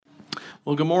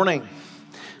Well, good morning.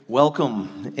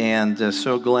 Welcome, and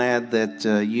so glad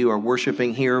that you are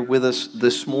worshiping here with us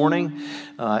this morning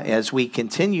as we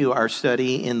continue our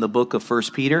study in the book of 1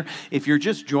 Peter. If you're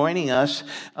just joining us,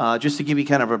 just to give you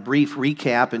kind of a brief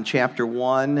recap, in chapter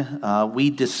 1, we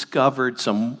discovered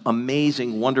some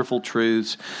amazing, wonderful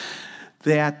truths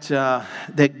that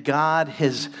God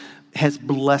has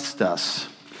blessed us.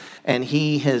 And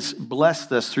he has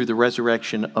blessed us through the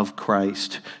resurrection of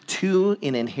Christ to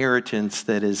an inheritance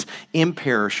that is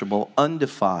imperishable,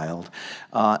 undefiled,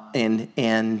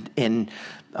 and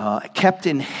kept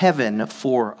in heaven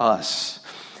for us.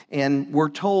 And we're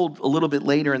told a little bit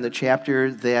later in the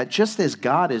chapter that just as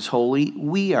God is holy,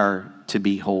 we are to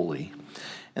be holy.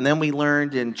 And then we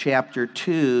learned in chapter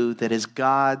 2 that as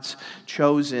God's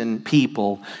chosen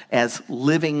people, as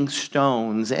living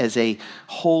stones, as a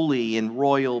holy and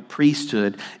royal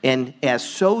priesthood, and as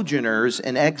sojourners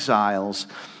and exiles,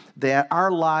 that our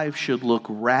lives should look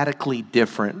radically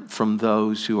different from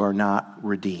those who are not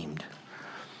redeemed.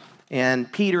 And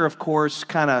Peter, of course,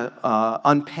 kind of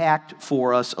unpacked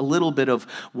for us a little bit of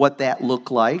what that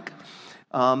looked like.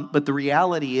 But the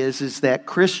reality is that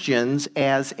Christians,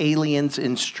 as aliens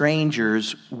and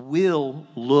strangers, will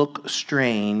look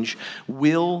strange,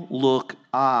 will look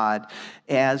odd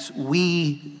as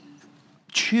we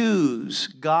choose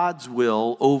God's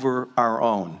will over our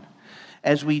own,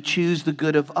 as we choose the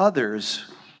good of others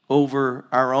over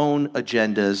our own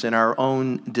agendas and our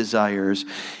own desires,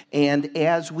 and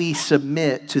as we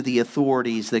submit to the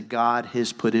authorities that God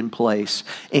has put in place,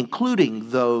 including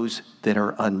those that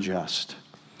are unjust.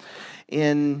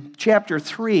 In chapter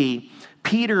 3,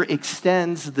 Peter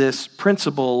extends this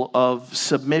principle of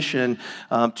submission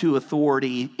to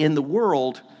authority in the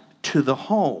world to the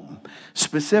home,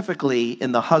 specifically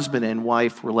in the husband and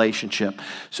wife relationship.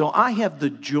 So I have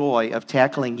the joy of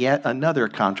tackling yet another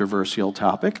controversial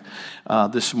topic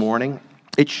this morning.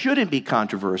 It shouldn't be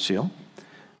controversial.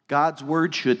 God's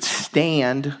word should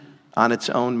stand on its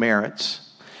own merits.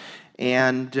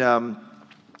 And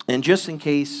just in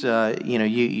case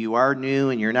you are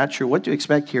new and you're not sure what to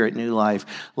expect here at New Life,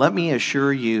 let me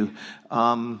assure you,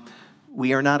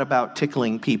 we are not about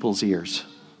tickling people's ears.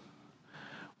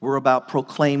 We're about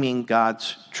proclaiming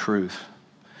God's truth.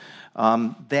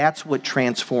 That's what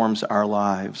transforms our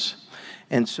lives.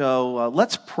 And so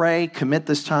let's pray, commit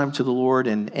this time to the Lord,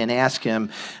 and ask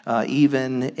Him,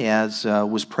 even as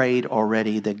was prayed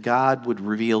already, that God would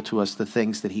reveal to us the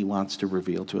things that He wants to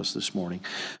reveal to us this morning.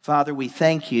 Father, we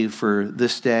thank You for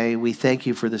this day. We thank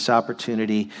You for this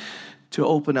opportunity to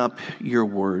open up Your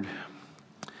Word.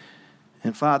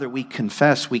 And Father, we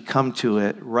confess we come to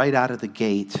it right out of the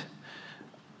gate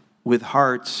with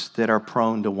hearts that are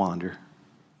prone to wander.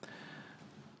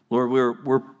 Lord,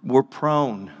 we're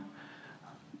prone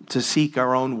to seek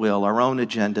our own will, our own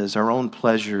agendas, our own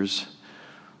pleasures.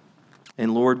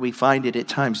 And Lord, we find it at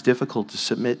times difficult to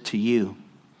submit to You.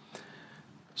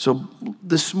 So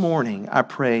this morning, I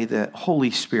pray that, Holy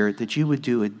Spirit, that You would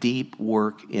do a deep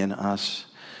work in us,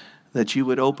 that You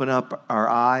would open up our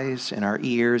eyes and our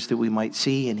ears, that we might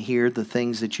see and hear the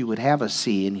things that You would have us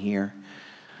see and hear.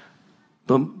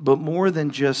 But more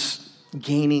than just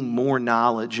gaining more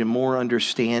knowledge and more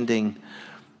understanding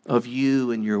of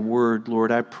You and Your word,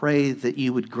 Lord, I pray that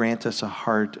You would grant us a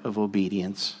heart of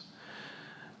obedience,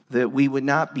 that we would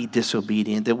not be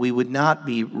disobedient, that we would not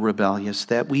be rebellious,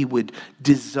 that we would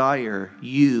desire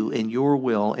You and Your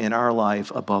will in our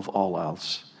life above all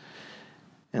else.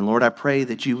 And Lord, I pray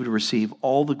that You would receive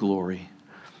all the glory.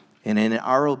 And in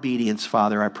our obedience,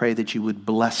 Father, I pray that You would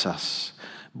bless us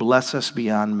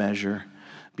beyond measure.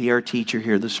 Be our teacher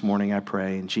here this morning, I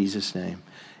pray. In Jesus' name,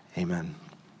 amen.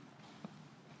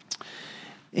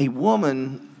 A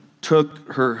woman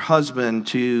took her husband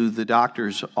to the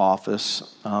doctor's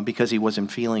office because he wasn't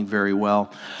feeling very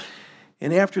well.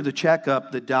 And after the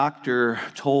checkup, the doctor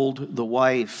told the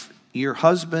wife, "Your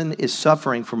husband is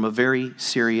suffering from a very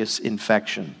serious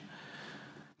infection."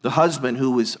 The husband,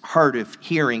 who was hard of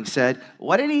hearing, said,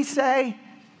 "What did he say?"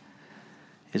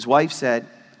 His wife said,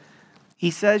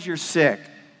 "He says you're sick."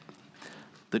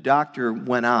 The doctor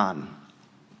went on,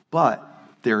 "But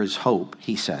there is hope,"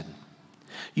 he said.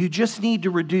 "You just need to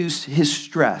reduce his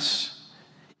stress.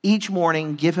 Each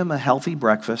morning, give him a healthy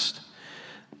breakfast.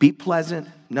 Be pleasant,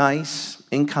 nice,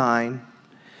 and kind.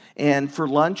 And for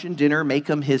lunch and dinner, make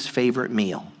him his favorite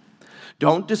meal.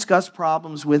 Don't discuss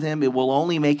problems with him. It will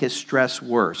only make his stress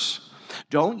worse.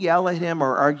 Don't yell at him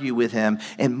or argue with him.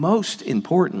 And most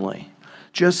importantly,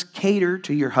 just cater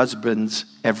to your husband's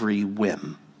every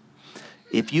whim.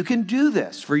 If you can do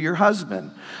this for your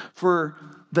husband for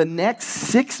the next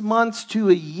 6 months to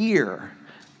a year,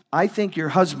 I think your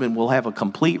husband will have a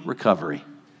complete recovery.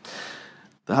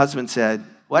 The husband said,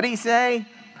 "What'd he say?"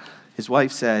 His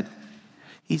wife said,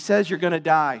 "He says you're going to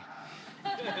die."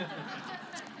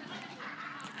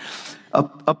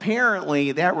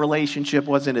 Apparently, that relationship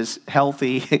wasn't as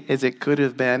healthy as it could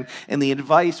have been, and the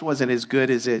advice wasn't as good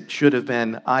as it should have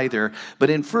been either. But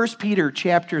in 1 Peter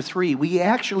chapter 3, we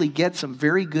actually get some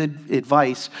very good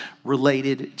advice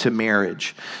related to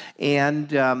marriage.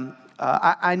 And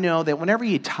I know that whenever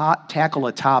you tackle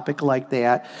a topic like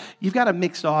that, you've got a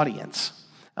mixed audience.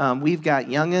 We've got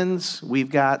youngins,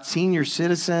 we've got senior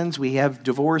citizens, we have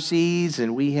divorcees,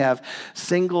 and we have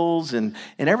singles, and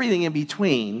everything in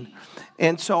between.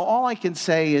 And so all I can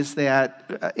say is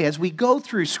that as we go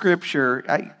through Scripture,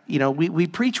 we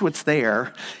preach what's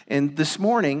there. And this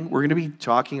morning, we're going to be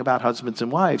talking about husbands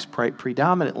and wives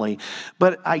predominantly.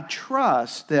 But I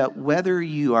trust that whether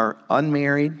you are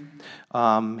unmarried,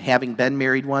 having been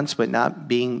married once but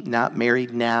not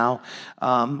married now,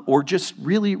 or just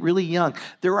really, really young,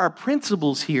 there are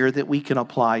principles here that we can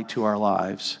apply to our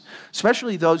lives.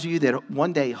 Especially those of you that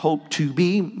one day hope to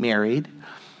be married.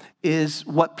 Is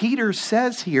what Peter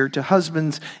says here to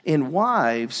husbands and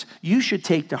wives, you should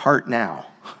take to heart now.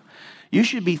 You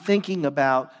should be thinking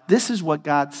about, this is what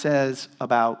God says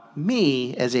about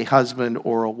me as a husband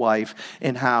or a wife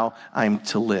and how I'm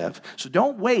to live. So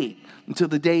don't wait until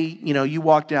the day, you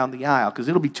walk down the aisle, because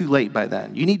it'll be too late by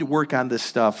then. You need to work on this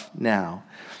stuff now.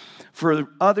 For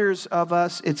others of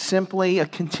us, it's simply a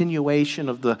continuation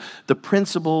of the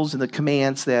principles and the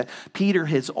commands that Peter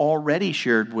has already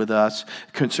shared with us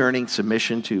concerning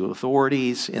submission to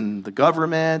authorities in the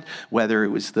government, whether it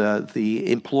was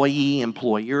the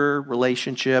employee-employer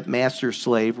relationship,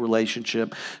 master-slave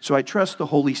relationship. So I trust the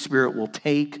Holy Spirit will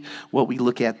take what we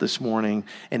look at this morning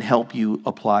and help you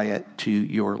apply it to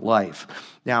your life.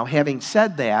 Now, having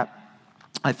said that,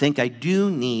 I think I do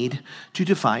need to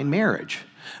define marriage.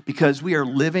 Because we are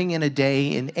living in a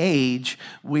day and age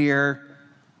where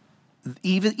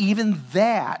even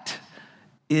that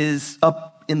is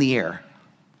up in the air.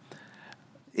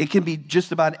 It can be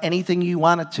just about anything you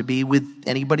want it to be with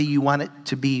anybody you want it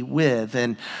to be with.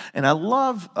 And I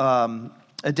love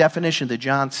a definition that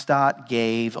John Stott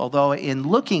gave, although in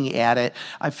looking at it,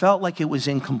 I felt like it was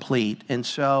incomplete. And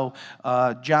so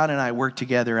John and I worked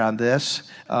together on this.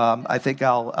 I think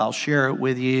I'll share it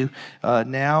with you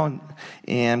now.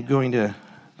 And I'm going to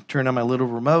turn on my little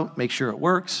remote, make sure it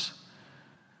works.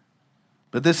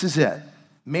 But this is it.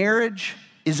 Marriage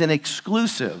is an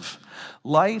exclusive,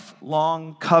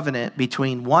 lifelong covenant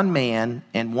between one man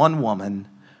and one woman.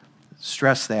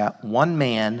 Stress that, one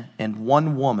man and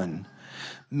one woman,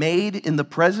 made in the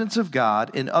presence of God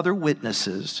and other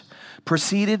witnesses,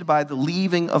 preceded by the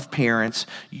leaving of parents,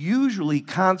 usually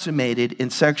consummated in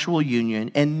sexual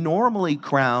union, and normally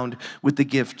crowned with the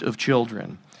gift of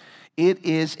children. It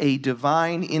is a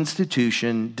divine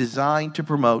institution designed to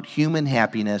promote human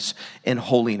happiness and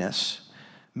holiness.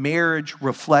 Marriage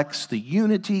reflects the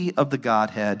unity of the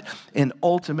Godhead and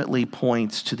ultimately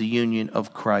points to the union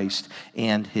of Christ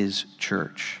and his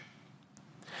church.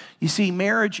 You see,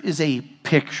 marriage is a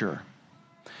picture.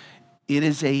 It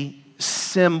is a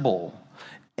symbol,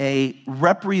 a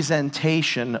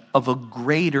representation of a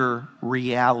greater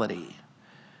reality.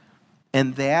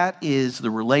 And that is the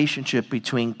relationship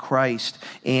between Christ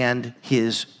and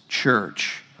his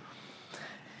church.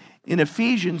 In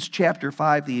Ephesians chapter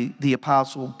 5, the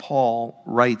Apostle Paul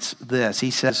writes this. He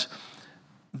says,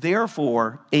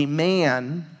 "Therefore, a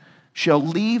man shall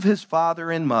leave his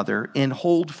father and mother and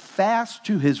hold fast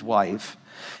to his wife,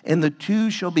 and the two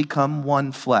shall become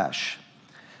one flesh.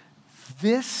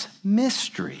 This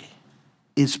mystery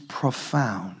is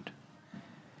profound,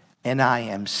 and I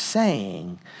am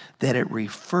saying that it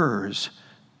refers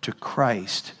to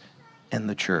Christ and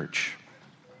the church."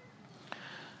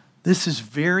 This is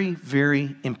very,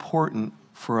 very important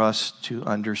for us to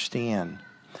understand.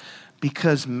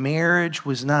 Because marriage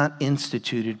was not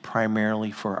instituted primarily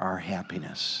for our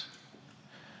happiness.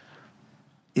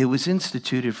 It was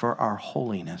instituted for our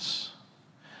holiness.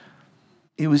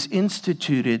 It was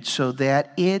instituted so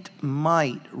that it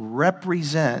might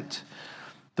represent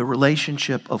the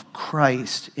relationship of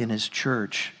Christ in his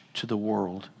church to the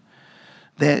world.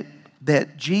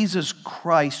 That Jesus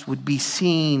Christ would be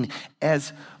seen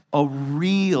as a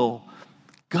real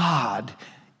God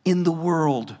in the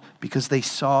world, because they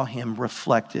saw him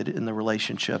reflected in the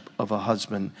relationship of a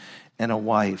husband and a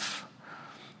wife.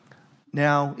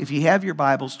 Now, if you have your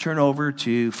Bibles, turn over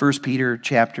to 1 Peter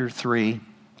chapter 3.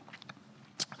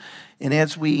 And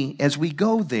as we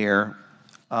go there,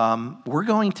 we're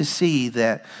going to see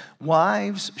that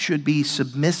wives should be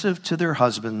submissive to their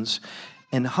husbands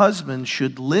And husbands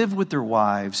should live with their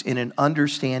wives in an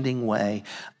understanding way,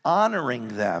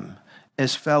 honoring them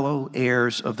as fellow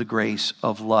heirs of the grace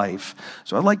of life.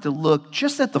 So I'd like to look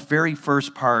just at the very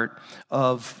first part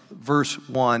of verse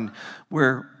 1,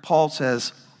 where Paul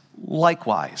says,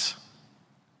 likewise.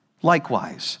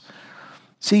 Likewise.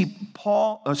 See,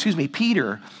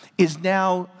 Peter is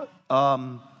now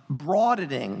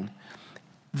broadening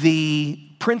the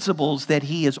principles that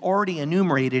he has already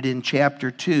enumerated in chapter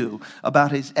 2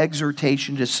 about his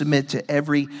exhortation to submit to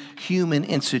every human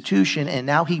institution, and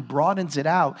now he broadens it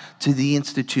out to the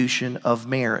institution of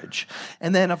marriage.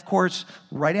 And then, of course,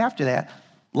 right after that,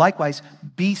 likewise,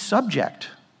 be subject.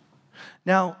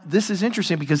 Now, this is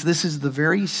interesting because this is the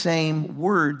very same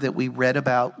word that we read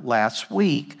about last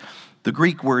week, the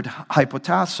Greek word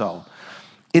hypotasso.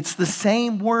 It's the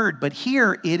same word, but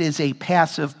here it is a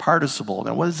passive participle.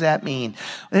 Now, what does that mean?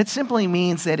 It simply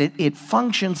means that it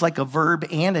functions like a verb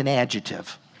and an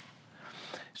adjective.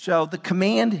 So the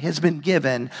command has been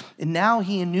given, and now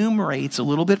he enumerates a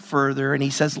little bit further, and he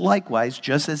says, likewise,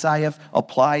 just as I have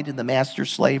applied in the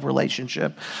master-slave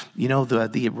relationship,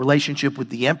 the relationship with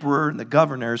the emperor and the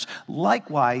governors,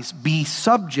 likewise be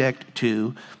subject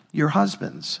to your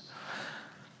husbands.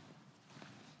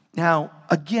 Now,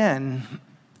 again,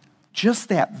 just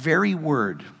that very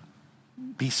word,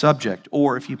 be subject,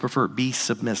 or if you prefer, be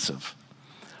submissive,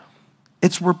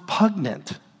 it's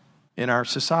repugnant in our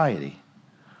society.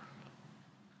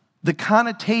 The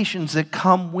connotations that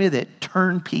come with it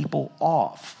turn people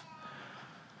off.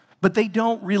 But they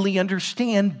don't really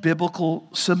understand biblical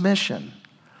submission.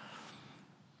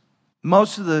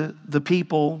 Most of the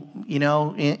people,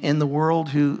 in the world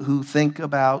who think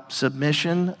about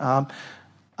submission,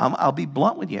 I'll be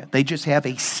blunt with you, they just have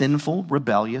a sinful,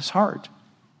 rebellious heart.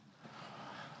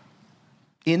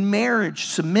 In marriage,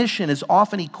 submission is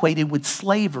often equated with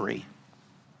slavery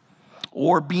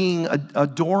or being a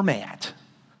doormat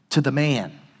to the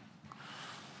man.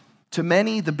 To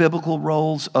many, the biblical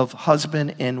roles of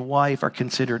husband and wife are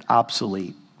considered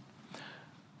obsolete.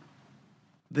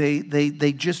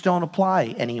 They just don't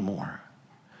apply anymore.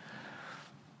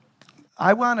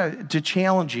 I want to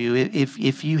challenge you,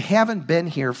 if you haven't been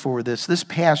here for this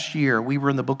past year, we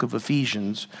were in the book of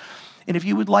Ephesians, and if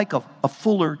you would like a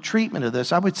fuller treatment of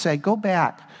this, I would say go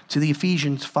back to the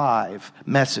Ephesians 5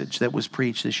 message that was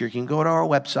preached this year. You can go to our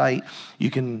website, you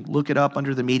can look it up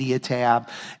under the media tab,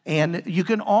 and you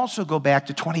can also go back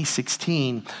to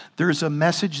 2016. There's a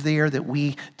message there that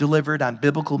we delivered on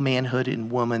biblical manhood in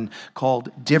woman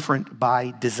called Different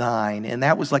by Design, and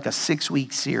that was like a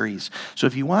 6-week series. So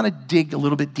if you want to dig a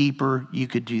little bit deeper, you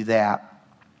could do that.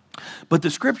 But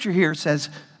the scripture here says,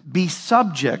 be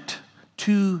subject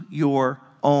to your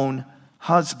own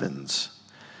husbands.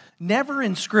 Never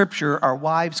in Scripture are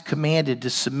wives commanded to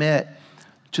submit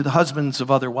to the husbands of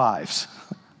other wives.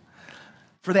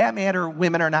 For that matter,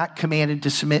 women are not commanded to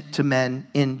submit to men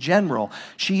in general.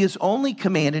 She is only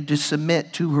commanded to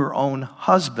submit to her own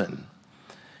husband.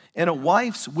 And a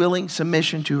wife's willing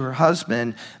submission to her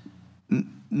husband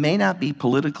may not be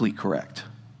politically correct,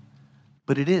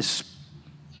 but it is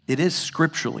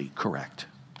scripturally correct.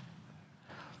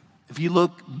 If you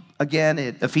look again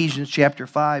at Ephesians chapter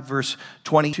 5, verse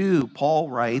 22, Paul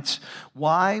writes,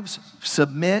 wives,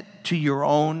 submit to your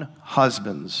own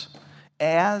husbands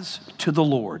as to the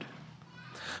Lord.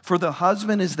 For the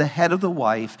husband is the head of the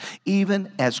wife,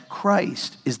 even as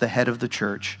Christ is the head of the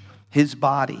church, his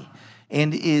body,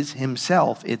 and is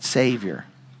himself its Savior.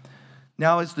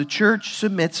 Now, as the church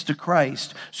submits to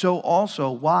Christ, so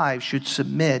also wives should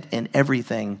submit in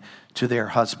everything to their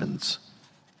husbands.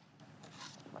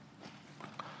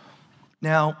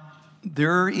 Now,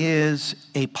 there is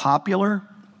a popular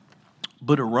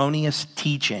but erroneous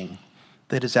teaching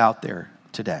that is out there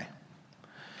today.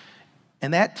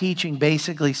 And that teaching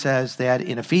basically says that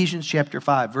in Ephesians chapter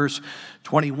 5, verse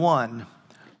 21,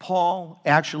 Paul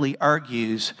actually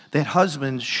argues that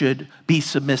husbands should be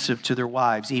submissive to their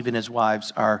wives, even as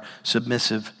wives are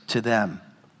submissive to them.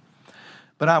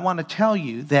 But I want to tell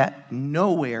you that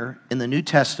nowhere in the New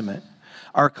Testament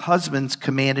are husbands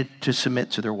commanded to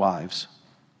submit to their wives.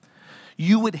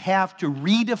 You would have to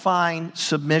redefine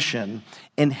submission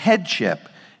and headship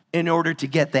in order to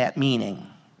get that meaning.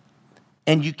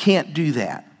 And you can't do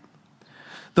that.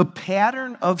 The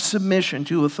pattern of submission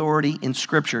to authority in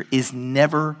Scripture is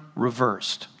never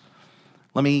reversed.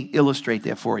 Let me illustrate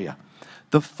that for you.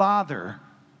 The Father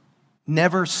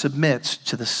never submits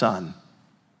to the Son.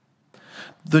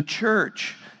 The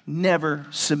church never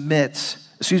submits,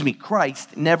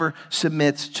 Christ never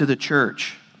submits to the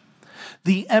church.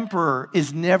 The emperor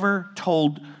is never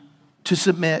told to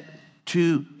submit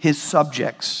to his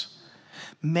subjects.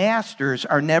 Masters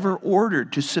are never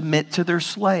ordered to submit to their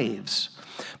slaves.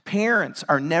 Parents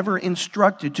are never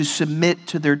instructed to submit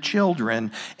to their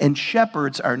children, and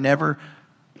shepherds are never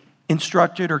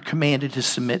instructed or commanded to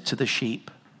submit to the sheep.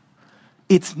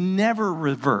 It's never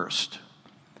reversed.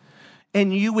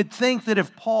 And you would think that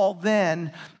if Paul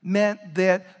then meant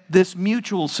that this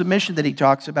mutual submission that he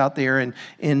talks about there in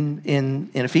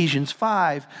Ephesians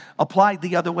 5 applied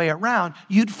the other way around,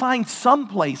 you'd find some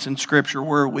place in Scripture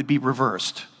where it would be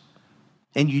reversed.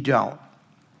 And you don't.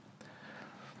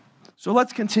 So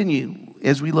let's continue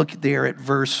as we look there at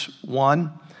verse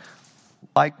 1.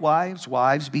 Likewise,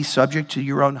 wives, be subject to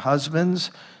your own husbands,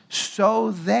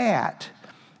 so that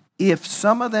if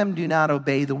some of them do not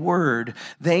obey the word,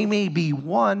 they may be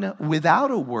won without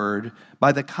a word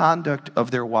by the conduct of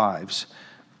their wives,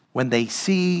 when they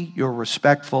see your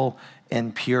respectful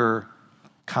and pure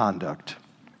conduct.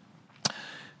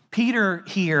 Peter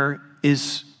here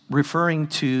is referring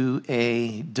to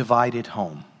a divided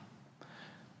home,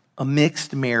 a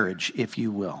mixed marriage, if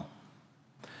you will.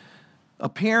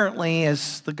 Apparently,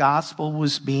 as the gospel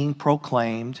was being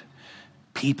proclaimed,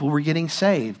 people were getting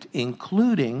saved,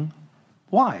 including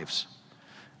wives,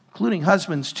 including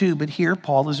husbands too, but here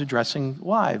Paul is addressing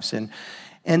wives.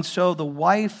 And so the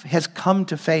wife has come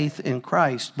to faith in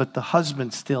Christ, but the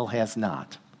husband still has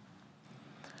not.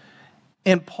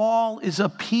 And Paul is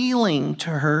appealing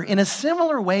to her in a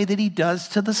similar way that he does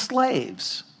to the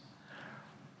slaves.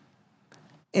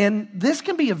 And this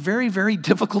can be a very, very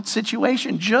difficult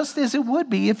situation, just as it would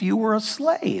be if you were a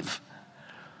slave.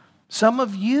 Some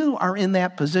of you are in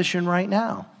that position right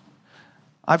now.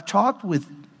 I've talked with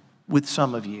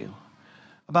some of you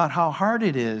about how hard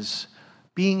it is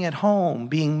being at home,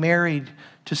 being married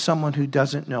to someone who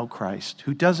doesn't know Christ,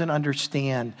 who doesn't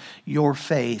understand your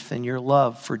faith and your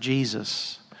love for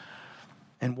Jesus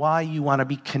and why you want to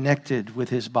be connected with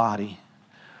his body.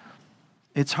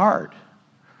 It's hard.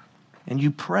 And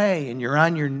you pray and you're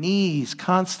on your knees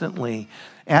constantly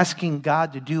asking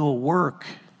God to do a work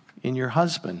in your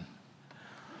husband.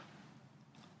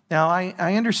 Now,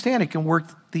 I understand it can work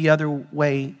the other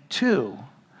way too.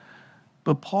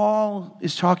 But Paul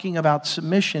is talking about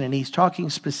submission, and he's talking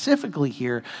specifically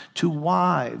here to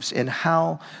wives and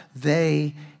how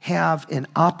they have an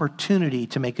opportunity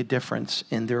to make a difference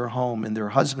in their home, in their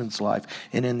husband's life,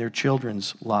 and in their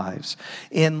children's lives.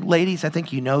 And ladies, I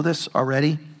think you know this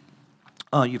already.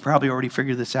 You've probably already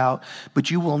figured this out,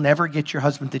 but you will never get your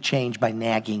husband to change by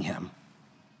nagging him,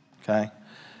 okay?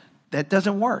 That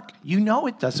doesn't work. You know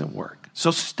it doesn't work.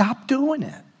 So stop doing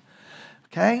it,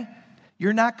 okay?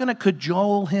 You're not going to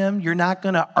cajole him. You're not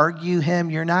going to argue him.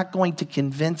 You're not going to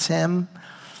convince him.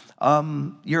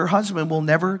 Your husband will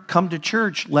never come to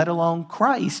church, let alone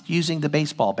Christ, using the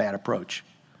baseball bat approach.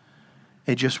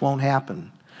 It just won't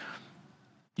happen.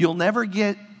 You'll never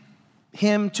get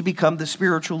him to become the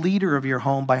spiritual leader of your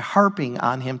home by harping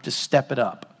on him to step it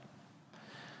up.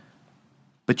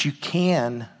 But you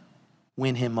can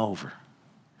win him over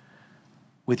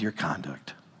with your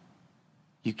conduct.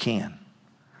 You can.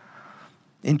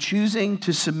 In choosing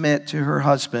to submit to her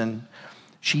husband,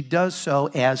 she does so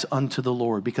as unto the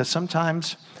Lord, because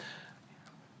sometimes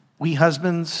we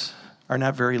husbands are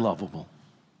not very lovable.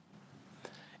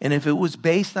 And if it was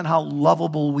based on how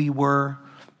lovable we were,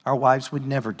 our wives would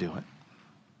never do it.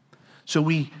 So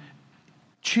we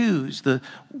choose, the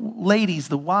ladies,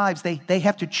 the wives, they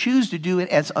have to choose to do it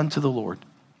as unto the Lord,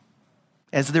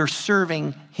 as they're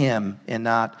serving him and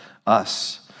not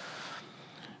us.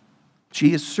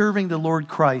 She is serving the Lord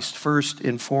Christ first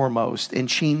and foremost,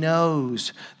 and she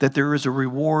knows that there is a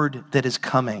reward that is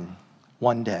coming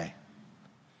one day.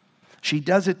 She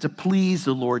does it to please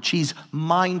the Lord. She's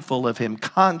mindful of him,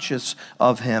 conscious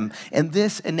of him, and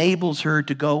this enables her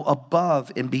to go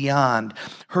above and beyond.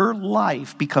 Her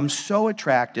life becomes so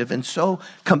attractive and so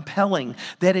compelling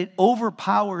that it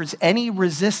overpowers any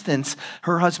resistance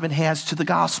her husband has to the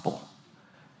gospel.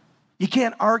 You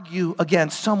can't argue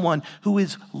against someone who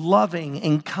is loving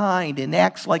and kind and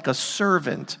acts like a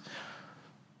servant.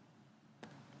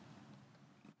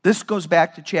 This goes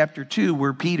back to chapter 2,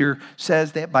 where Peter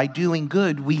says that by doing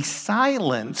good, we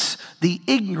silence the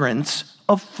ignorance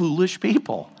of foolish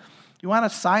people. You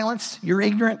want to silence your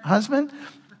ignorant husband?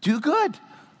 Do good.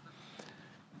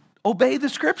 Obey the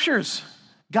scriptures.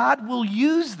 God will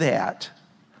use that.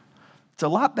 It's a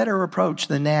lot better approach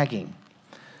than nagging.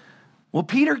 Well,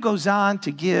 Peter goes on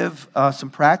to give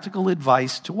some practical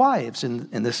advice to wives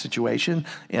in this situation.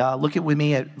 Look with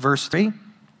me at verse 3.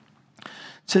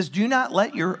 It says, do not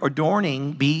let your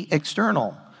adorning be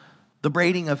external, the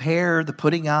braiding of hair, the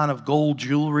putting on of gold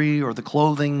jewelry, or the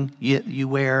clothing you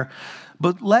wear,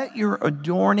 But let your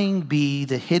adorning be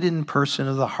the hidden person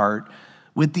of the heart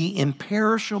with the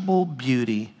imperishable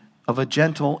beauty of a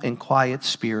gentle and quiet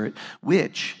spirit,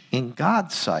 which in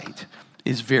God's sight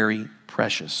is very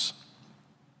precious.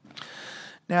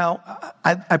 Now,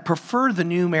 I prefer the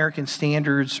New American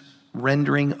Standard's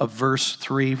rendering of verse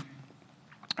 3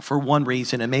 for one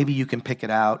reason, and maybe you can pick it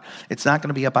out. It's not going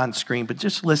to be up on screen, but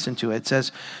just listen to it. It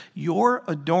says, your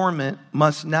adornment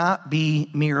must not be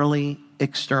merely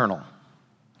external,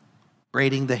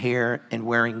 braiding the hair and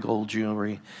wearing gold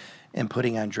jewelry and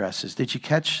putting on dresses. Did you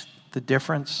catch the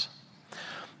difference?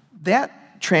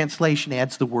 That translation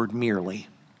adds the word merely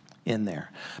in there,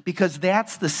 because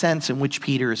that's the sense in which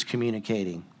Peter is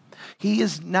communicating. He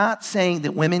is not saying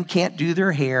that women can't do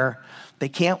their hair, they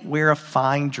can't wear a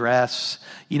fine dress,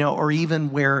 or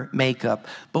even wear makeup.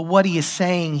 But what he is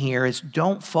saying here is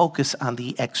don't focus on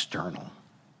the external.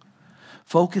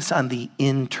 Focus on the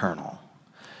internal.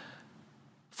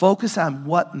 Focus on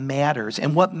what matters.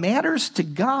 And what matters to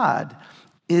God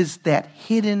is that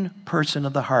hidden person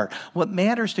of the heart. What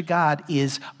matters to God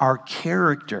is our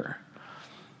character.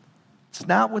 It's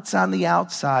not what's on the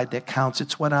outside that counts.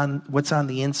 It's what's on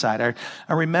the inside.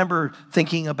 I remember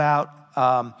thinking about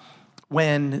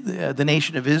when the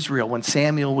nation of Israel, when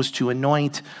Samuel was to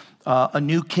anoint a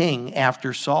new king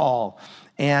after Saul,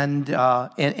 and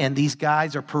these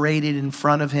guys are paraded in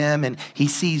front of him, and he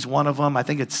sees one of them. I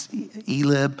think it's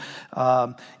Eliab.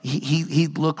 He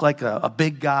looked like a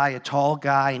big guy, a tall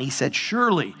guy, and he said,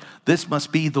 "Surely this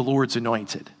must be the Lord's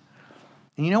anointed."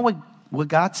 And you know what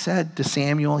God said to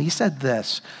Samuel? He said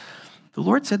this. The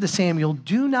Lord said to Samuel,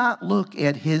 "Do not look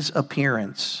at his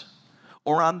appearance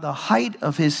or on the height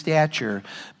of his stature,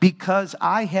 because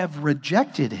I have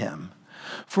rejected him.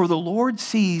 For the Lord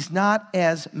sees not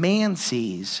as man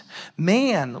sees.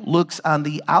 Man looks on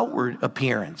the outward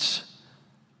appearance,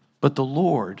 but the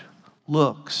Lord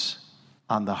looks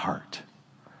on the heart."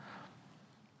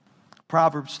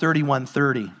 Proverbs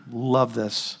 31:30, love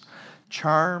this.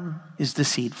 Charm is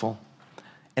deceitful,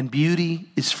 and beauty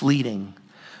is fleeting,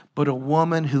 but a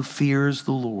woman who fears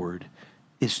the Lord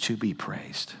is to be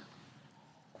praised.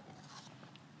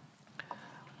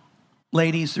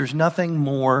 Ladies, there's nothing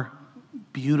more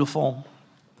beautiful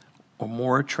or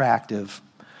more attractive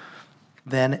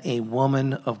than a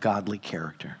woman of godly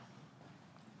character.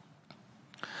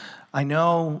 I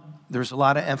know there's a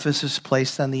lot of emphasis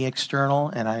placed on the external,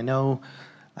 and I know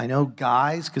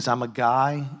guys, because I'm a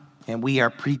guy, and we are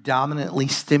predominantly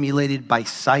stimulated by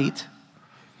sight.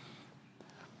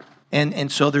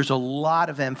 And so there's a lot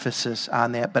of emphasis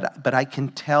on that, but I can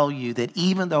tell you that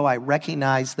even though I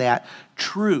recognize that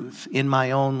truth in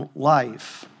my own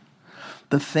life,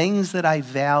 the things that I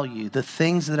value, the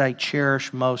things that I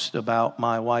cherish most about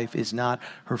my wife is not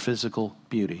her physical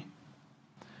beauty.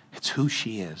 It's who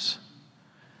she is.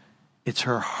 It's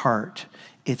her heart.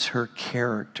 It's her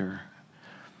character.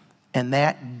 And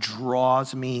that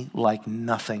draws me like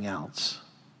nothing else.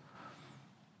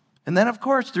 And then, of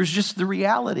course, there's just the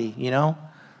reality,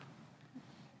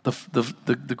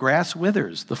 The grass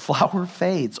withers, the flower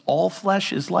fades, all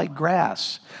flesh is like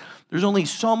grass. There's only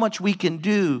so much we can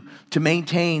do to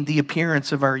maintain the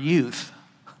appearance of our youth,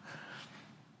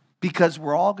 because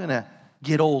we're all going to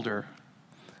get older.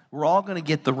 We're all going to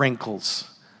get the wrinkles.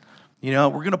 We're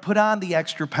going to put on the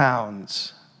extra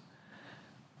pounds.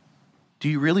 Do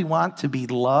you really want to be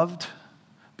loved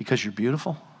because you're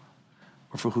beautiful,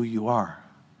 or for who you are?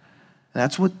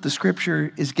 That's what the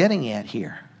scripture is getting at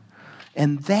here.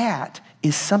 And that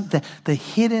is something, the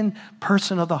hidden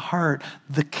person of the heart,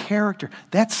 the character,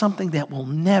 that's something that will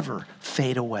never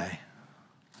fade away.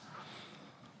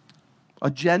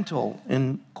 A gentle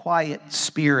and quiet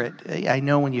spirit. I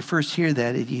know when you first hear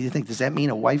that, you think, does that mean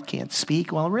a wife can't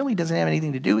speak? Well, it really doesn't have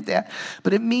anything to do with that.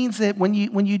 But it means that when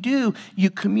you do, you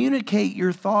communicate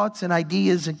your thoughts and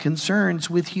ideas and concerns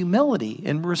with humility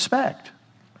and respect.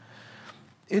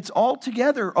 It's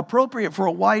altogether appropriate for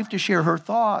a wife to share her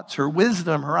thoughts, her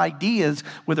wisdom, her ideas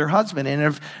with her husband. And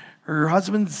if her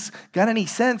husband's got any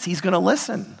sense, he's going to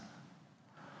listen.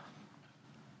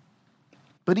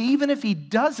 But even if he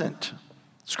doesn't,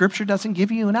 Scripture doesn't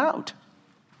give you an out.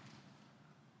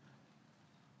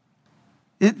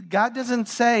 God doesn't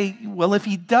say, well, if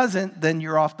he doesn't, then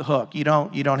you're off the hook. You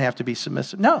don't have to be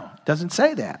submissive. No, it doesn't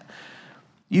say that.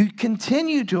 You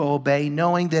continue to obey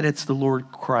knowing that it's the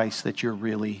Lord Christ that you're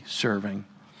really serving.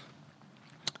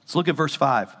 Let's look at verse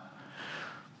 5.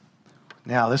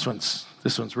 Now, this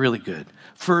one's really good.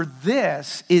 For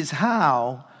this is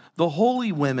how the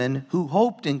holy women who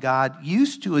hoped in God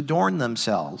used to adorn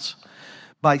themselves,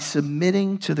 by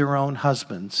submitting to their own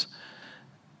husbands.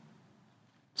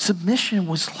 Submission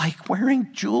was like wearing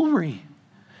jewelry.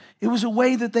 It was a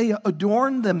way that they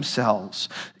adorned themselves.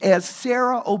 As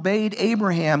Sarah obeyed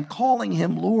Abraham, calling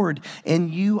him Lord,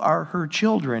 and you are her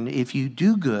children if you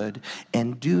do good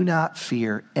and do not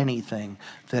fear anything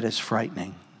that is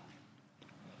frightening.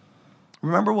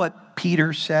 Remember what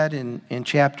Peter said in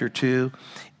chapter 2?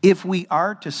 If we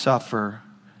are to suffer,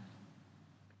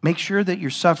 make sure that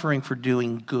you're suffering for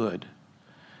doing good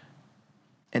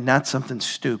and not something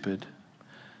stupid,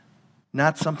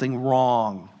 not something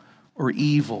wrong or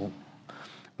evil.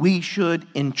 We should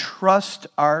entrust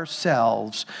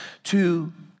ourselves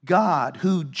to God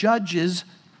who judges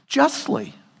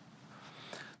justly.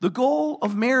 The goal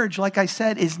of marriage, like I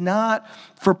said, is not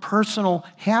for personal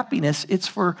happiness, it's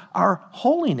for our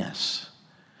holiness.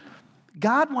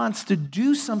 God wants to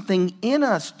do something in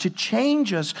us to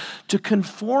change us, to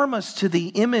conform us to the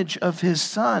image of his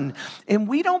Son. And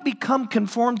we don't become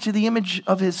conformed to the image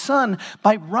of his Son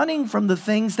by running from the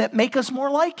things that make us more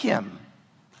like him.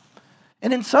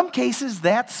 And in some cases,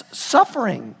 that's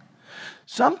suffering.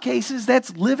 Some cases,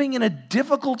 that's living in a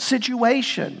difficult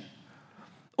situation,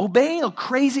 obeying a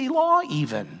crazy law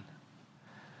even.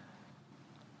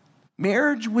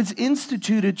 Marriage was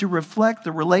instituted to reflect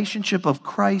the relationship of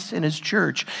Christ and his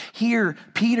church. Here,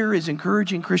 Peter is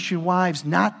encouraging Christian wives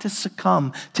not to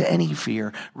succumb to any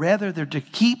fear. Rather, they're to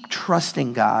keep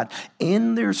trusting God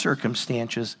in their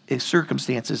circumstances,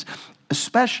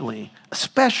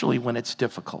 especially when it's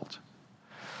difficult.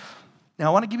 Now,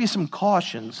 I want to give you some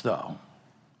cautions, though.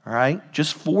 All right?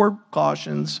 Just 4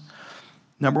 cautions.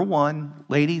 Number 1,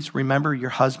 ladies, remember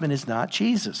your husband is not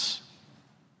Jesus.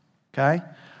 Okay?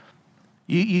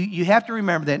 You have to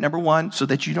remember that, number 1, so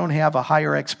that you don't have a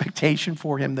higher expectation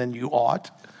for him than you ought.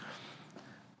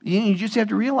 You just have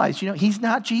to realize, he's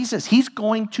not Jesus. He's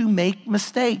going to make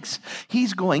mistakes.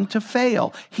 He's going to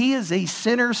fail. He is a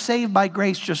sinner saved by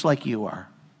grace just like you are.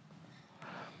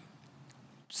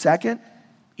 Second,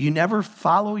 you never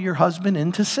follow your husband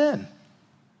into sin.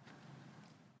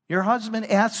 Your husband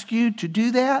asks you to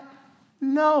do that?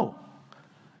 No.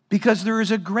 Because there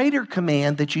is a greater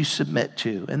command that you submit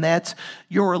to, and that's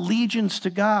your allegiance to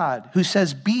God, who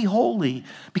says, be holy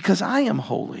because I am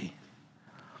holy.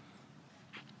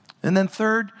 And then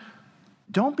third,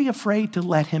 don't be afraid to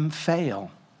let him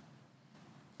fail.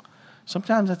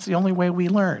 Sometimes that's the only way we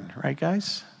learn, right,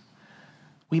 guys?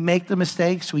 We make the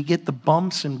mistakes, we get the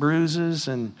bumps and bruises,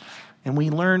 and we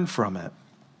learn from it.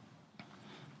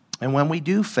 And when we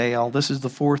do fail, this is the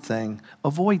 4th thing,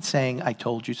 avoid saying, I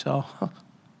told you so.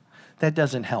 That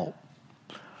doesn't help.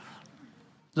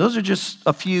 Those are just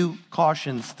a few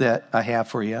cautions that I have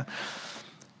for you.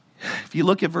 If you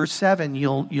look at verse 7,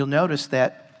 you'll notice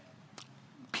that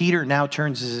Peter now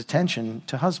turns his attention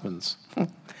to husbands.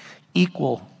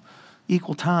 Equal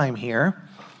time here.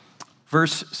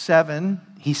 Verse 7,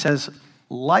 he says,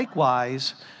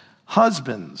 likewise,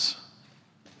 husbands,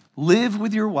 live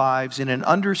with your wives in an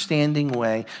understanding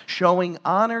way, showing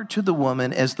honor to the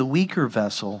woman as the weaker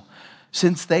vessel,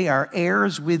 since they are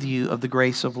heirs with you of the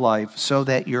grace of life, so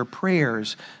that your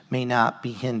prayers may not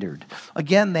be hindered.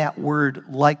 Again, that word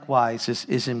likewise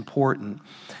is important.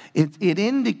 It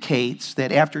indicates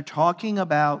that after talking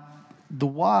about the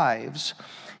wives,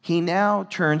 he now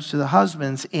turns to the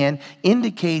husbands and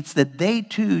indicates that they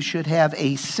too should have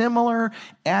a similar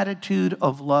attitude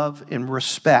of love and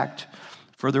respect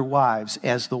for their wives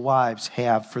as the wives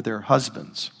have for their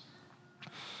husbands.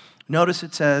 Notice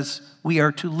it says we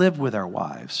are to live with our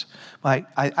wives.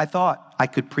 I thought I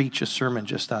could preach a sermon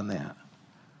just on that.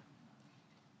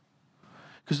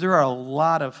 Because there are a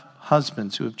lot of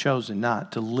husbands who have chosen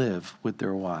not to live with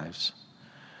their wives.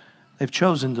 They've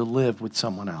chosen to live with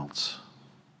someone else.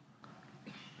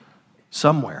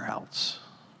 Somewhere else.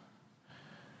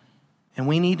 And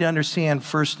we need to understand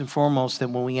first and foremost that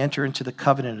when we enter into the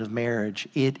covenant of marriage,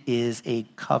 it is a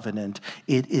covenant.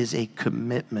 It is a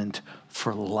commitment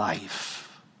for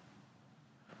life.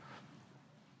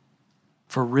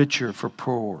 For richer, for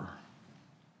poor,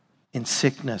 in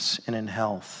sickness and in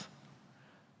health,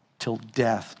 till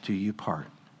death do you part.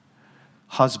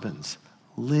 Husbands,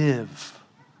 live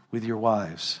with your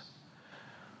wives.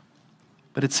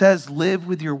 But it says, live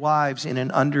with your wives in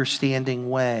an understanding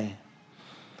way.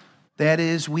 That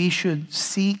is, we should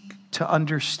seek to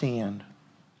understand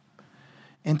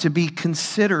and to be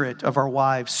considerate of our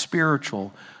wives'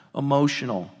 spiritual,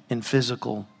 emotional, and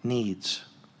physical needs.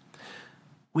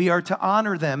 We are to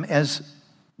honor them as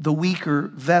the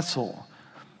weaker vessel,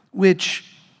 which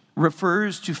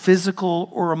refers to physical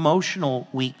or emotional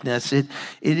weakness. It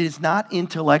is not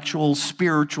intellectual,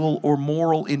 spiritual, or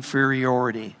moral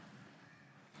inferiority.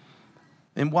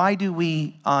 And why do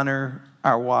we honor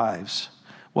our wives?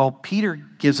 Well, Peter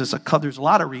gives us there's a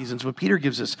lot of reasons, but Peter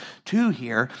gives us two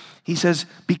here. He says,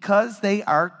 because they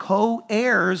are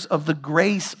co-heirs of the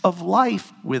grace of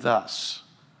life with us.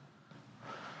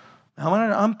 Now, I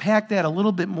want to unpack that a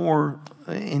little bit more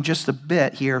in just a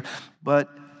bit here, but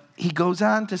he goes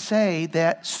on to say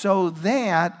that so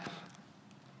that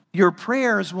your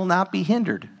prayers will not be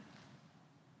hindered.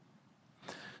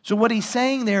 So what he's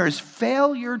saying there is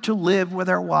failure to live with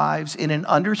our wives in an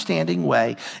understanding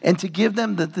way and to give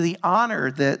them the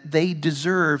honor that they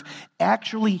deserve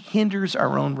actually hinders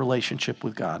our own relationship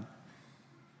with God.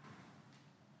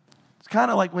 It's kind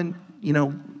of like when,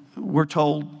 we're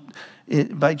told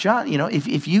by John,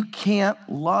 if you can't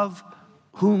love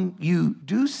whom you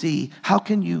do see, how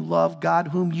can you love God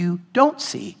whom you don't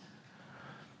see?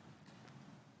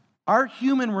 Our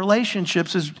human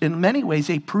relationships is in many ways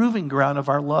a proving ground of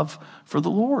our love for the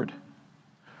Lord.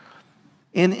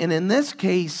 And in this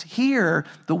case here,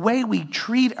 the way we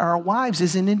treat our wives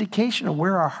is an indication of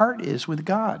where our heart is with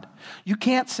God. You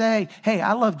can't say, hey,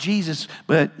 I love Jesus,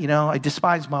 but, I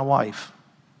despise my wife.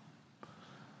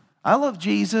 I love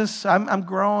Jesus, I'm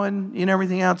growing in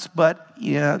everything else, but,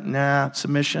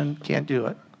 submission, can't do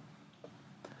it.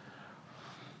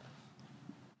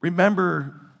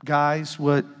 Remember, guys,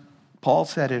 what Paul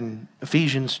said in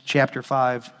Ephesians chapter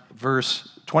 5,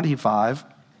 verse 25,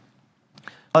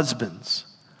 husbands,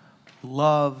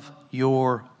 love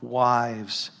your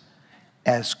wives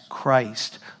as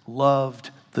Christ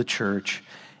loved the church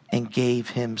and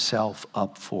gave himself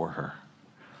up for her.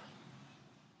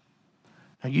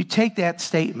 Now you take that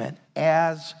statement,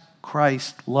 as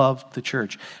Christ loved the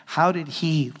church. How did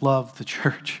he love the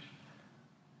church?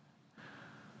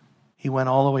 He went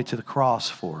all the way to the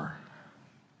cross for her.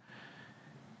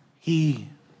 He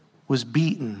was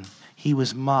beaten, he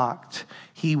was mocked,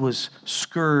 he was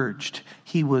scourged,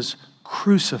 he was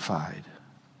crucified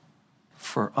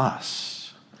for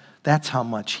us. That's how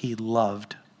much he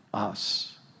loved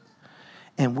us.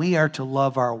 And we are to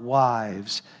love our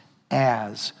wives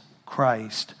as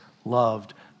Christ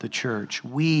loved the church.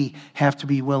 We have to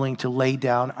be willing to lay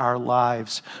down our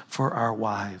lives for our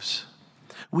wives.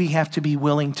 We have to be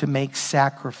willing to make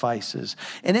sacrifices.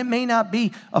 And it may not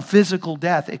be a physical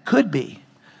death. It could be.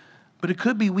 But it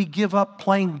could be we give up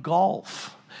playing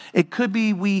golf. It could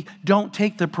be we don't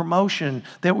take the promotion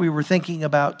that we were thinking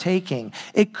about taking.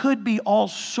 It could be all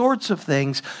sorts of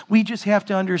things. We just have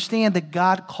to understand that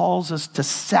God calls us to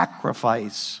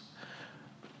sacrifice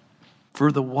for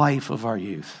the wife of our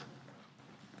youth,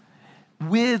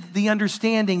 with the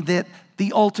understanding that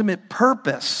the ultimate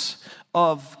purpose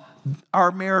of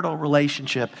our marital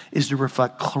relationship is to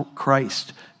reflect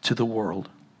Christ to the world.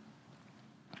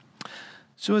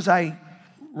 So as I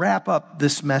wrap up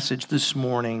this message this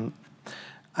morning,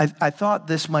 I thought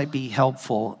this might be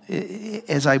helpful.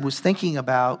 As I was thinking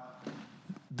about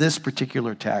this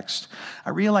particular text,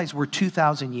 I realized we're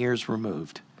 2,000 years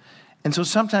removed. And so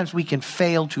sometimes we can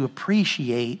fail to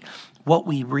appreciate what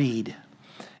we read.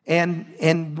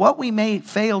 And what we may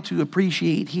fail to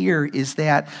appreciate here is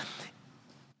that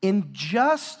in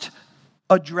just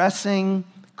addressing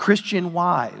Christian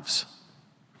wives,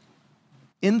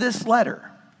 in this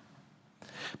letter,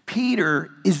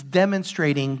 Peter is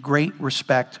demonstrating great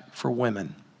respect for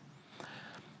women.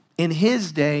 In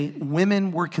his day,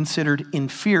 women were considered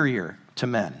inferior to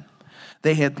men.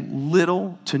 They had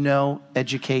little to no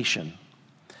education.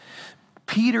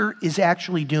 Peter is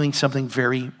actually doing something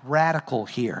very radical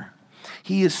here.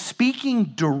 He is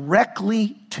speaking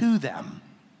directly to them.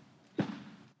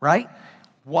 Right?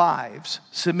 Wives,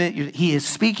 submit. He is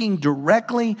speaking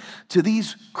directly to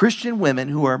these Christian women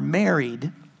who are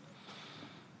married,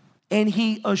 and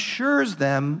he assures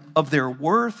them of their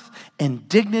worth and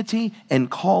dignity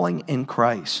and calling in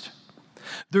Christ.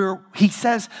 He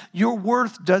says, your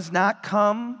worth does not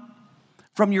come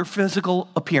from your physical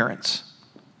appearance.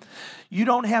 You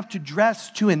don't have to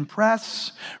dress to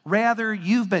impress. Rather,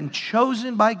 you've been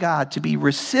chosen by God to be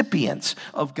recipients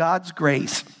of God's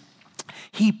grace.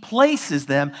 He places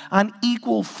them on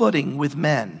equal footing with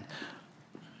men.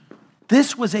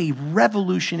 This was a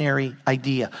revolutionary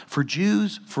idea for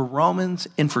Jews, for Romans,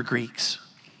 and for Greeks.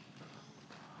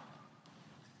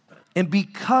 And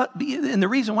the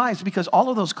reason why is because all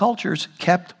of those cultures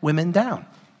kept women down.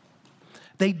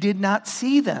 They did not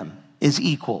see them as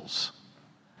equals.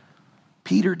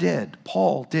 Peter did.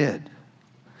 Paul did.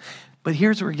 But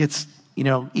here's where it gets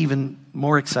even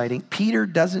more exciting. Peter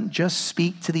doesn't just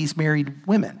speak to these married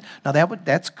women. Now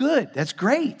that's good. That's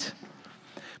great.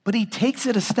 But he takes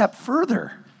it a step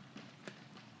further.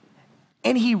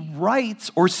 And he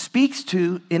writes or speaks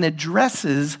to and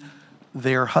addresses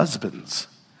their husbands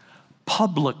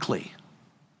publicly.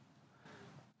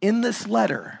 in this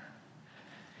letter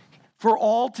for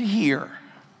all to hear.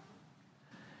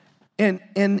 And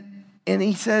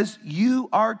he says, you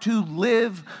are to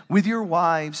live with your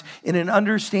wives in an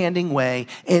understanding way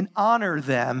and honor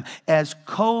them as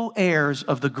co-heirs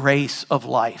of the grace of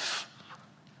life.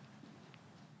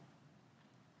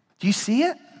 Do you see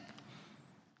it?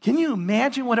 Can you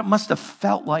imagine what it must have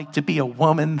felt like to be a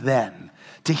woman then?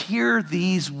 To hear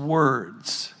these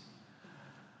words.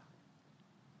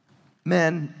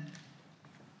 Men,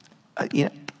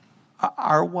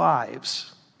 our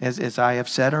wives, as I have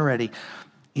said already,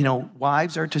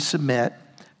 wives are to submit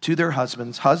to their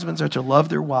husbands. Husbands are to love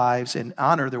their wives and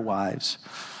honor their wives.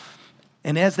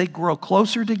 And as they grow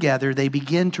closer together, they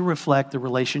begin to reflect the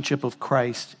relationship of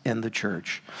Christ and the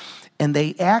church. And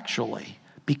they actually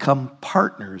become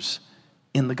partners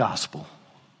in the gospel.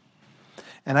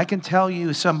 And I can tell you,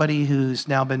 as somebody who's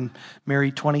now been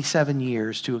married 27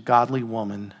 years to a godly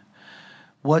woman,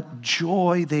 what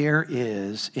joy there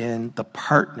is in the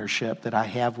partnership that I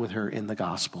have with her in the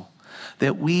gospel.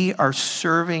 That we are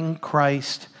serving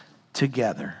Christ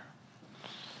together.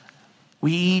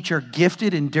 We each are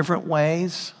gifted in different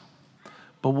ways,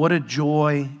 but what a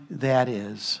joy that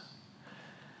is.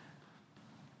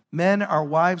 Men, our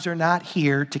wives are not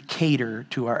here to cater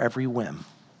to our every whim.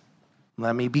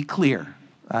 Let me be clear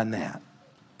on that.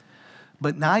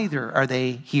 But neither are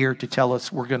they here to tell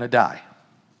us we're going to die.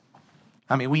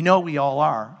 I mean, we know we all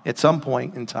are at some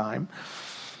point in time.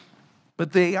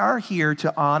 But they are here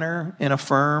to honor and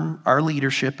affirm our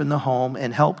leadership in the home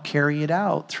and help carry it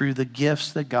out through the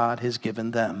gifts that God has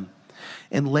given them.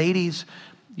 And ladies,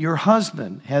 your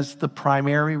husband has the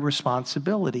primary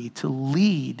responsibility to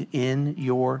lead in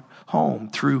your home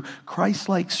through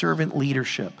Christ-like servant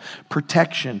leadership,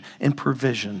 protection, and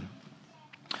provision.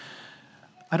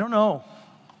 I don't know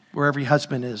where every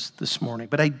husband is this morning,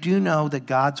 but I do know that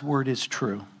God's word is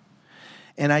true.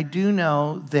 And I do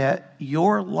know that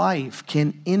your life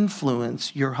can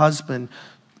influence your husband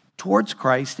towards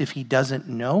Christ if he doesn't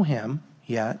know him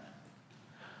yet,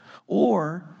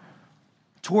 or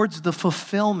towards the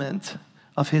fulfillment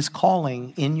of his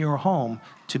calling in your home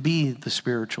to be the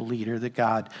spiritual leader that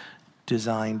God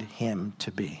designed him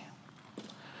to be.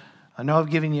 I know I've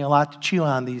given you a lot to chew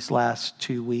on these last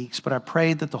 2 weeks, but I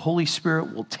pray that the Holy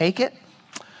Spirit will take it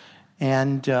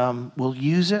and will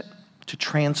use it to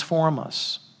transform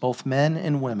us, both men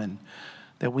and women,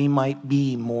 that we might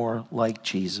be more like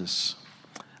Jesus.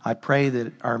 I pray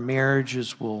that our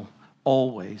marriages will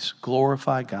always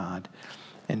glorify God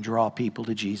and draw people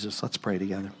to Jesus. Let's pray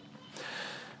together.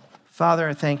 Father,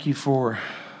 I thank you for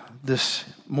this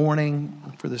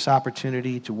morning, for this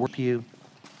opportunity to worship you.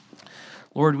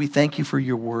 Lord, we thank you for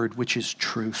your word, which is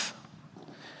truth.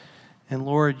 And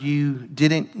Lord, you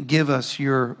didn't give us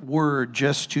your word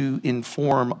just to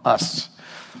inform us,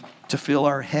 to fill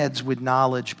our heads with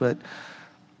knowledge, but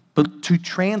to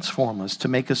transform us, to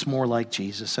make us more like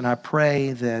Jesus. And I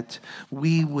pray that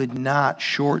we would not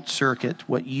short circuit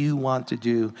what you want to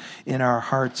do in our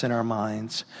hearts and our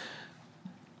minds.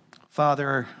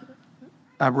 Father,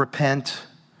 I repent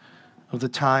of the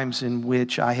times in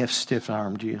which I have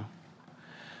stiff-armed you,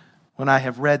 when I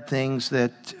have read things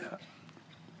that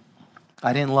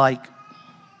I didn't like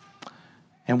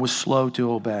and was slow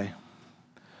to obey.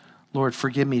 Lord,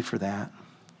 forgive me for that.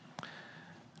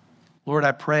 Lord,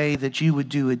 I pray that you would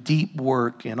do a deep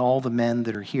work in all the men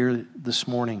that are here this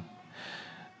morning,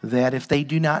 that if they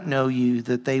do not know you,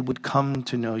 that they would come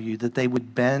to know you, that they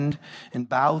would bend and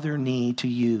bow their knee to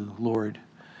you, Lord,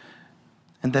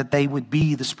 and that they would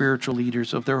be the spiritual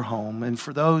leaders of their home. And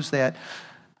for those that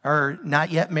are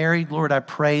not yet married, Lord, I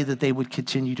pray that they would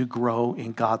continue to grow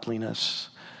in godliness,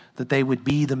 that they would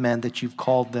be the men that you've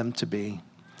called them to be.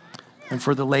 And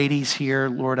for the ladies here,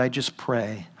 Lord, I just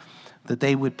pray that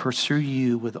they would pursue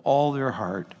you with all their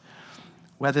heart,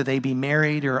 whether they be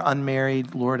married or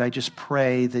unmarried. Lord, I just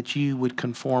pray that you would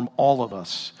conform all of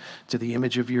us to the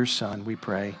image of your Son, we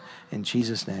pray. In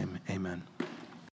Jesus' name, amen.